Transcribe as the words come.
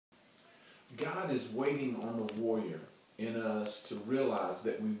God is waiting on the warrior in us to realize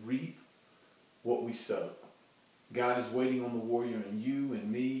that we reap what we sow. God is waiting on the warrior in you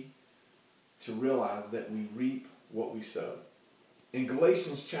and me to realize that we reap what we sow. In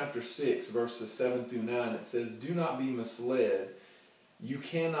Galatians chapter 6, verses 7 through 9, it says, "Do not be misled. You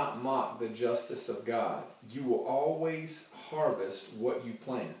cannot mock the justice of God. You will always harvest what you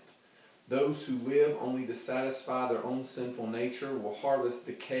plant. Those who live only to satisfy their own sinful nature will harvest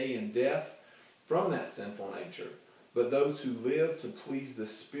decay and death from that sinful nature. But those who live to please the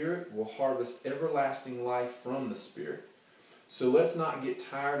Spirit will harvest everlasting life from the Spirit. So let's not get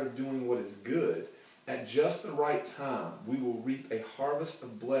tired of doing what is good. At just the right time, we will reap a harvest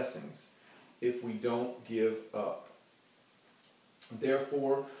of blessings if we don't give up.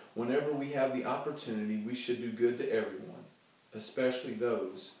 Therefore, whenever we have the opportunity, we should do good to everyone, especially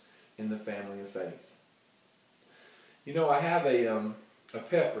those in the family of faith." You know, I have a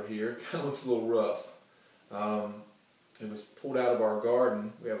pepper here. It kind of looks a little rough. It was pulled out of our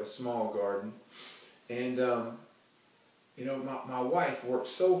garden. We have a small garden. And, you know, my wife worked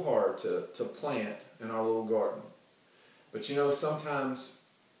so hard to plant in our little garden. But, you know, sometimes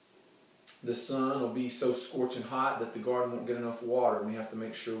the sun will be so scorching hot that the garden won't get enough water, and we have to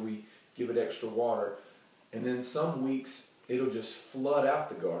make sure we give it extra water. And then some weeks, it'll just flood out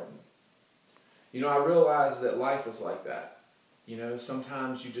the garden. You know, I realize that life is like that. You know,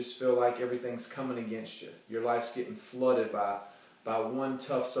 sometimes you just feel like everything's coming against you. Your life's getting flooded by one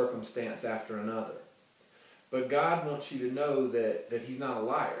tough circumstance after another. But God wants you to know that He's not a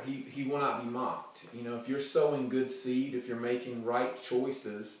liar. He will not be mocked. You know, if you're sowing good seed, if you're making right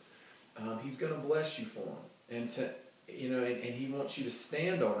choices, He's going to bless you for them. And He wants you to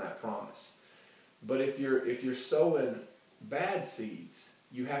stand on that promise. But if you're sowing bad seeds,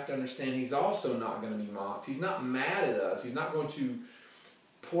 you have to understand He's also not going to be mocked. He's not mad at us. He's not going to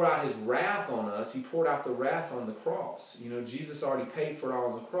pour out His wrath on us. He poured out the wrath on the cross. You know, Jesus already paid for it all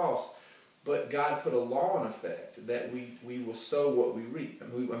on the cross. But God put a law in effect that we will sow what we reap.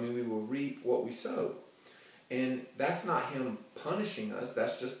 We will reap what we sow. And that's not Him punishing us.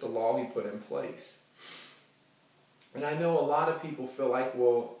 That's just the law He put in place. And I know a lot of people feel like,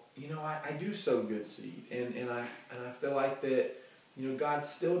 well, you know, I do sow good seed. And I feel like that, you know, God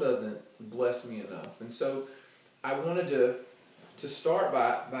still doesn't bless me enough. And so I wanted to start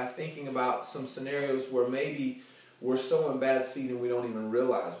by thinking about some scenarios where maybe we're sowing bad seed and we don't even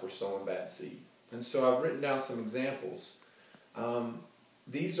realize we're sowing bad seed. And so I've written down some examples.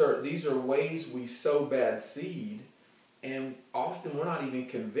 These are ways we sow bad seed, and often we're not even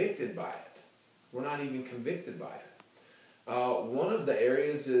convicted by it. We're not even convicted by it. One of the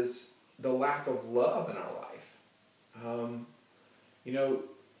areas is the lack of love in our life. You know,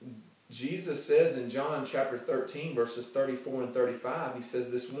 Jesus says in John chapter 13, verses 34 and 35, He says,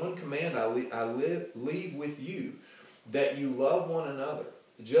 "This one command I leave with you, that you love one another.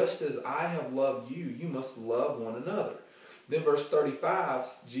 Just as I have loved you, you must love one another." Then verse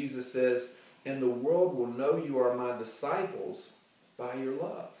 35, Jesus says, "And the world will know you are my disciples by your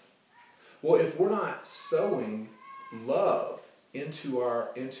love." Well, if we're not sowing love into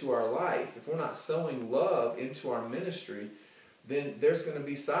our life, if we're not sowing love into our ministry, then there's going to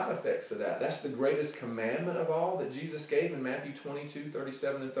be side effects of that. That's the greatest commandment of all that Jesus gave in Matthew 22,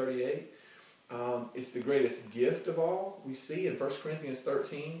 37 and 38. It's the greatest gift of all we see in 1 Corinthians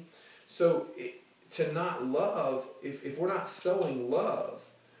 13. So to not love, if we're not sowing love,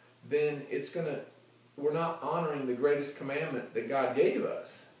 then we're not honoring the greatest commandment that God gave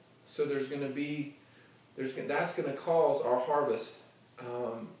us. So that's going to cause our harvest.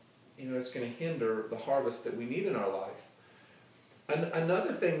 It's going to hinder the harvest that we need in our life.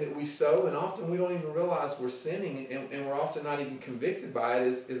 Another thing that we sow, and often we don't even realize we're sinning, and we're often not even convicted by it,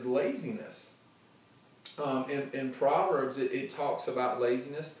 is laziness. In Proverbs, it talks about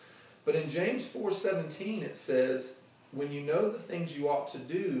laziness. But in James 4:17, it says, "When you know the things you ought to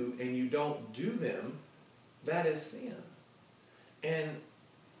do and you don't do them, that is sin." And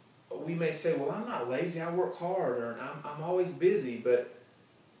we may say, well, I'm not lazy, I work hard, or I'm always busy, but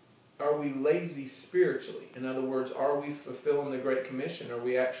are we lazy spiritually? In other words, are we fulfilling the Great Commission? Are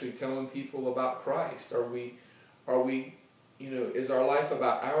we actually telling people about Christ? Are we, is our life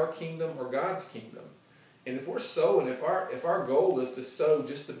about our kingdom or God's kingdom? And if we're sowing, if our goal is to sow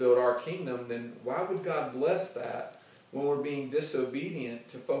just to build our kingdom, then why would God bless that when we're being disobedient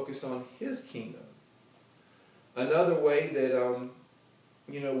to focus on His kingdom? Another way that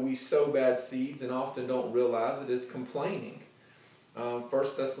we sow bad seeds and often don't realize it is complaining.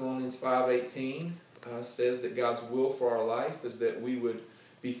 1 Thessalonians 5:18 says that God's will for our life is that we would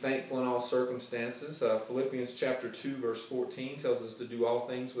be thankful in all circumstances. Philippians chapter 2, verse 14 tells us to do all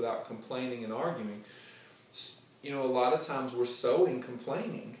things without complaining and arguing. You know, a lot of times we're sowing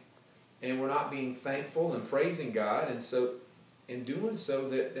complaining, and we're not being thankful and praising God, and so in doing so,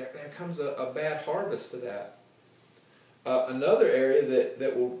 there comes a bad harvest to that. Another area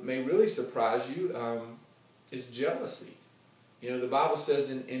that may really surprise you is jealousy. You know, the Bible says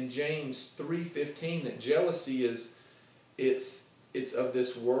in James 3:15 that jealousy it's of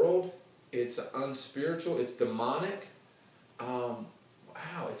this world, it's unspiritual, it's demonic. Wow,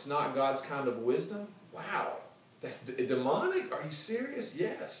 it's not God's kind of wisdom. Wow, that's demonic? Are you serious?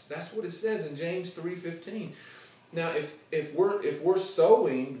 Yes, that's what it says in James 3:15. Now, if we're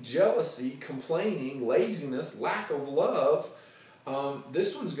sowing jealousy, complaining, laziness, lack of love,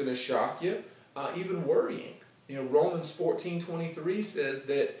 this one's going to shock you. Even worrying. You know, Romans 14:23 says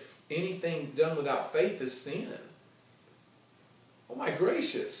that anything done without faith is sin. Oh my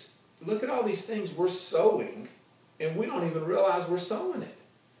gracious! Look at all these things we're sowing, and we don't even realize we're sowing it.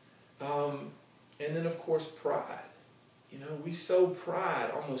 And then, of course, pride. You know, we sow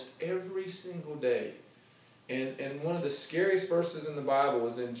pride almost every single day. And one of the scariest verses in the Bible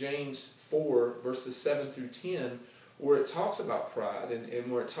is in James 4, verses 7 through 10, where it talks about pride and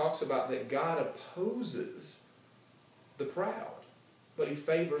where it talks about that God opposes the proud, but He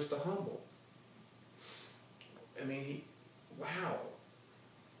favors the humble. I mean, wow.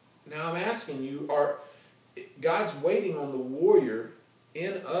 Now I'm asking you, God's waiting on the warrior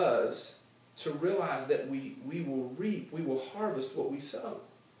in us to realize that we will reap, we will harvest what we sow.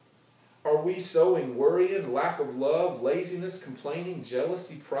 Are we sowing worrying, lack of love, laziness, complaining,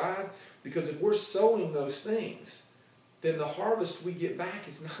 jealousy, pride? Because if we're sowing those things, then the harvest we get back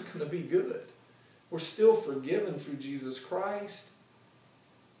is not going to be good. We're still forgiven through Jesus Christ,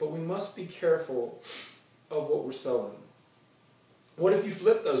 but we must be careful of what we're sowing. What if you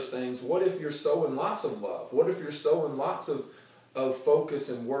flip those things? What if you're sowing lots of love? What if you're sowing lots of focus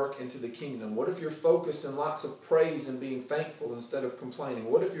and work into the kingdom? What if you're focusing lots of praise and being thankful instead of complaining?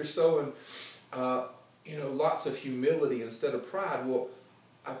 What if you're sowing lots of humility instead of pride? Well,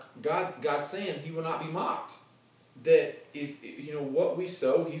 God's saying He will not be mocked. That if what we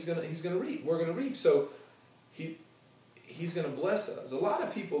sow, He's gonna reap. We're gonna reap. So He's gonna bless us. A lot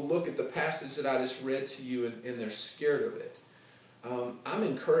of people look at the passage that I just read to you and they're scared of it. I'm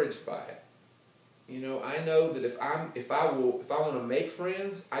encouraged by it. You know, I know that if I want to make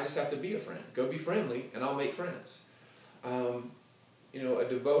friends, I just have to be a friend. Go be friendly, and I'll make friends. A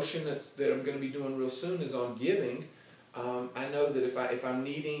devotion that I'm going to be doing real soon is on giving. I know that if I'm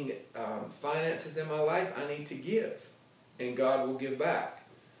needing finances in my life, I need to give, and God will give back.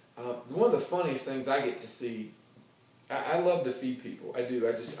 One of the funniest things I get to see, I love to feed people. I do.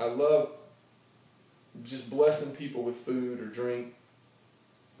 I love just blessing people with food or drink.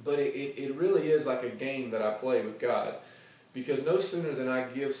 But it really is like a game that I play with God, because no sooner than I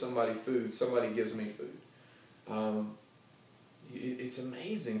give somebody food, somebody gives me food. It's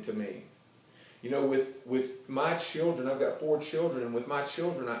amazing to me. You know, with my children, I've got 4 children, and with my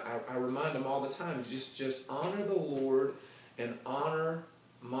children, I remind them all the time, just honor the Lord and honor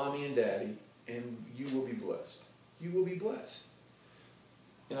Mommy and Daddy, and you will be blessed. You will be blessed.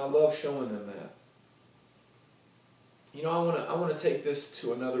 And I love showing them that. You know, I want to take this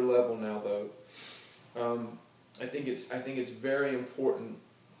to another level now, though. I think it's very important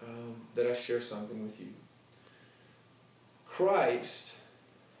that I share something with you. Christ,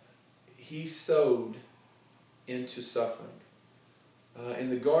 He sowed into suffering. In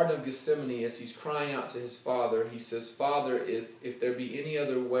the Garden of Gethsemane, as He's crying out to His Father, He says, "Father, if there be any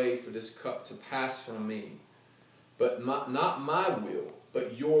other way for this cup to pass from me, but not my will,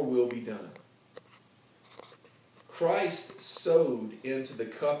 but your will be done." Christ sowed into the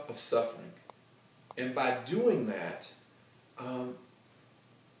cup of suffering. And by doing that,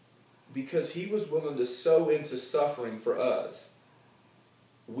 because He was willing to sow into suffering for us,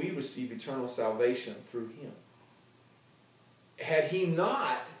 we receive eternal salvation through Him. Had He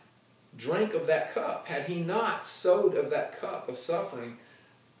not drank of that cup, had He not sowed of that cup of suffering,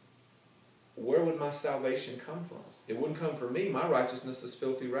 where would my salvation come from? It wouldn't come from me. My righteousness is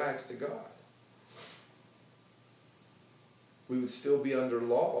filthy rags to God. We would still be under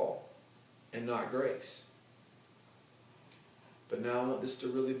law and not grace. But now I want this to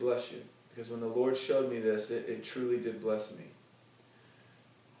really bless you, because when the Lord showed me this, it truly did bless me.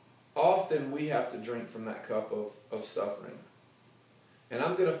 Often we have to drink from that cup of suffering. And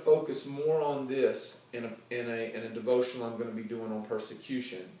I'm going to focus more on this in a devotional I'm going to be doing on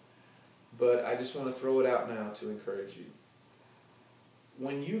persecution. But I just want to throw it out now to encourage you.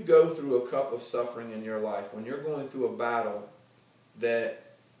 When you go through a cup of suffering in your life, when you're going through a battle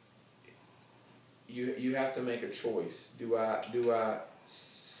that you have to make a choice. Do I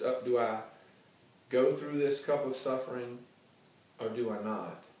go through this cup of suffering, or do I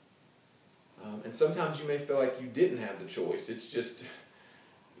not? And sometimes you may feel like you didn't have the choice. It's just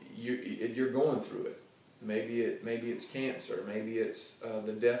you're going through it. Maybe it's cancer. Maybe it's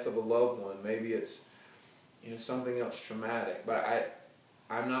the death of a loved one. Maybe it's something else traumatic. But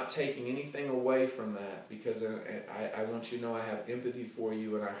I'm not taking anything away from that, because I want you to know I have empathy for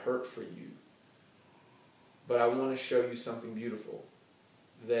you and I hurt for you. But I want to show you something beautiful.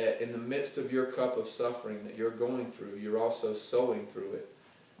 That in the midst of your cup of suffering that you're going through, you're also sowing through it.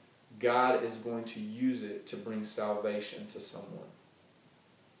 God is going to use it to bring salvation to someone.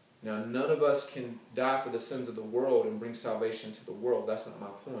 Now, none of us can die for the sins of the world and bring salvation to the world. That's not my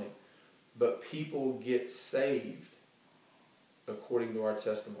point. But people get saved according to our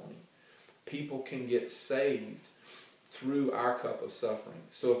testimony. People can get saved through our cup of suffering.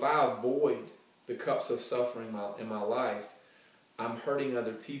 So if I avoid the cups of suffering in my life, I'm hurting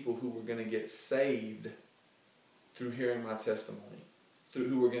other people who were going to get saved through hearing my testimony,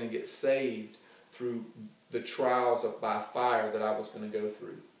 who were going to get saved through the trials by fire that I was going to go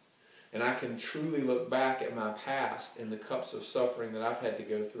through. And I can truly look back at my past and the cups of suffering that I've had to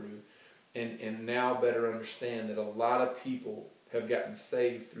go through, and now better understand that a lot of people have gotten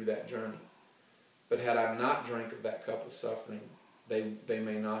saved through that journey. But had I not drank of that cup of suffering, they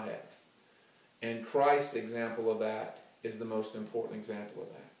may not have. And Christ's example of that is the most important example of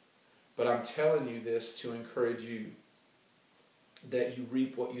that. But I'm telling you this to encourage you that you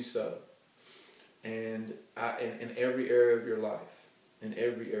reap what you sow. And in every area of your life. In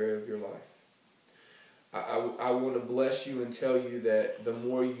every area of your life. I want to bless you and tell you that the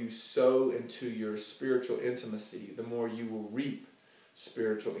more you sow into your spiritual intimacy, the more you will reap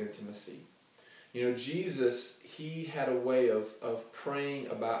spiritual intimacy. Jesus, he had a way of praying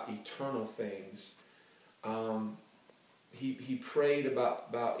about eternal things. He prayed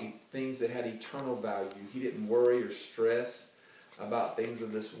about things that had eternal value. He didn't worry or stress about things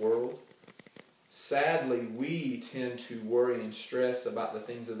of this world. Sadly, we tend to worry and stress about the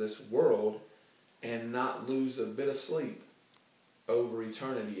things of this world and not lose a bit of sleep over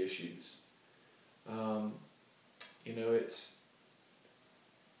eternity issues. I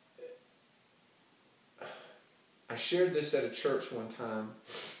shared this at a church one time,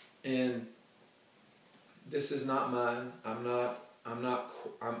 and this is not mine. I'm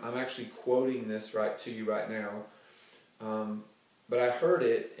actually quoting this right to you right now. But I heard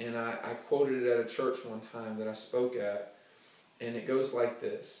it, and I quoted it at a church one time that I spoke at, and it goes like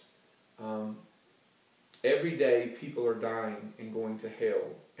this. Every day people are dying and going to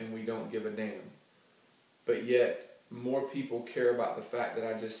hell, and we don't give a damn. But yet, more people care about the fact that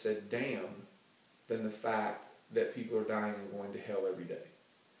I just said damn than the fact that people are dying and going to hell every day.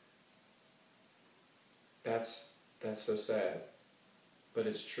 That's so sad, but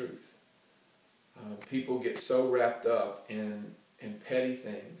it's truth. People get so wrapped up in petty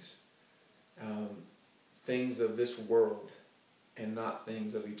things, things of this world, and not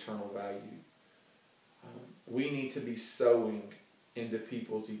things of eternal value. We need to be sowing into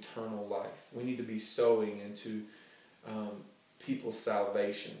people's eternal life. We need to be sowing into people's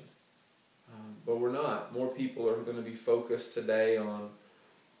salvation. But we're not. More people are going to be focused today on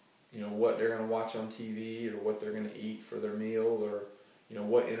what they're going to watch on TV, or what they're going to eat for their meal, or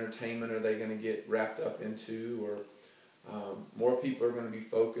what entertainment are they going to get wrapped up into, or more people are going to be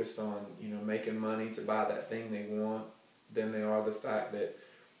focused on making money to buy that thing they want than they are the fact that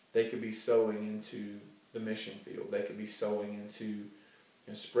they could be sowing into the mission field. They could be sowing into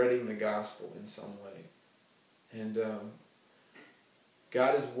spreading the gospel in some way. And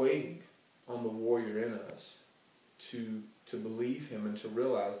God is waiting on the warrior in us to believe him and to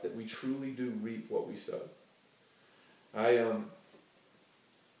realize that we truly do reap what we sow. I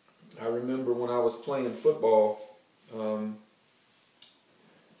remember when I was playing football,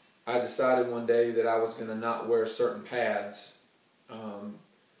 I decided one day that I was going to not wear certain pads,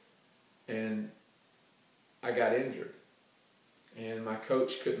 and I got injured. And my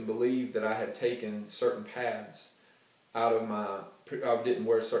coach couldn't believe that I had taken certain pads out of I didn't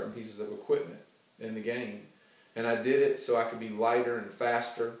wear certain pieces of equipment in the game. And I did it so I could be lighter and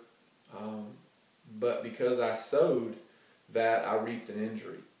faster. But because I sowed that, I reaped an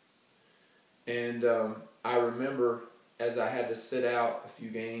injury. And I remember as I had to sit out a few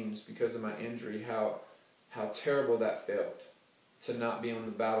games because of my injury, how terrible that felt to not be on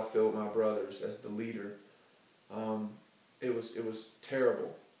the battlefield with my brothers as the leader. It was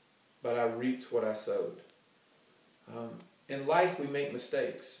terrible, but I reaped what I sowed. In life, we make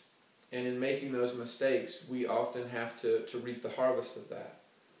mistakes, and in making those mistakes, we often have to reap the harvest of that.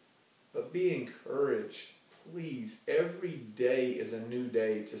 But be encouraged. Please, every day is a new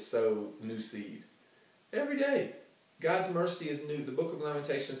day to sow new seed. Every day. God's mercy is new. The book of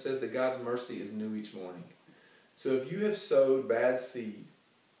Lamentations says that God's mercy is new each morning. So if you have sowed bad seed,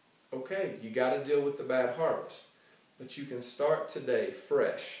 okay, you got to deal with the bad harvest. But you can start today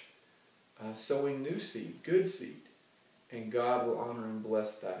fresh, sowing new seed, good seed. And God will honor and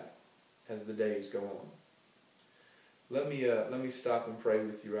bless that as the days go on. Let me stop and pray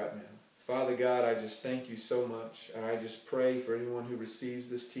with you right now. Father God, I just thank you so much. And I just pray for anyone who receives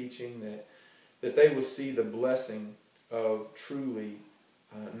this teaching that they will see the blessing of truly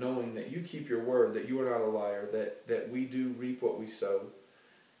knowing that you keep your word, that you are not a liar, that we do reap what we sow.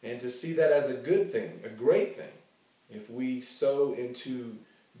 And to see that as a good thing, a great thing. If we sow into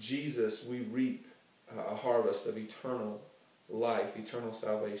Jesus, we reap a harvest of eternal life, eternal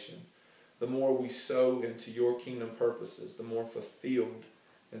salvation. The more we sow into your kingdom purposes, the more fulfilled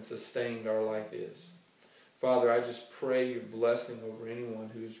and sustained our life is. Father, I just pray your blessing over anyone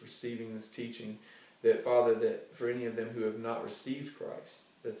who is receiving this teaching, that, Father, that for any of them who have not received Christ,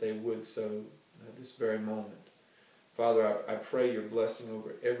 that they would so at this very moment. Father, I pray your blessing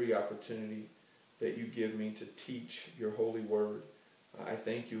over every opportunity that you give me to teach your holy word. I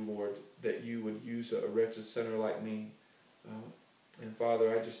thank you, Lord, that you would use a wretched sinner like me. And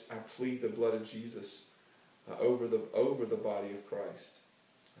Father, I plead the blood of Jesus over the body of Christ.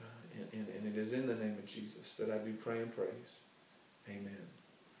 And it is in the name of Jesus that I do pray and praise. Amen.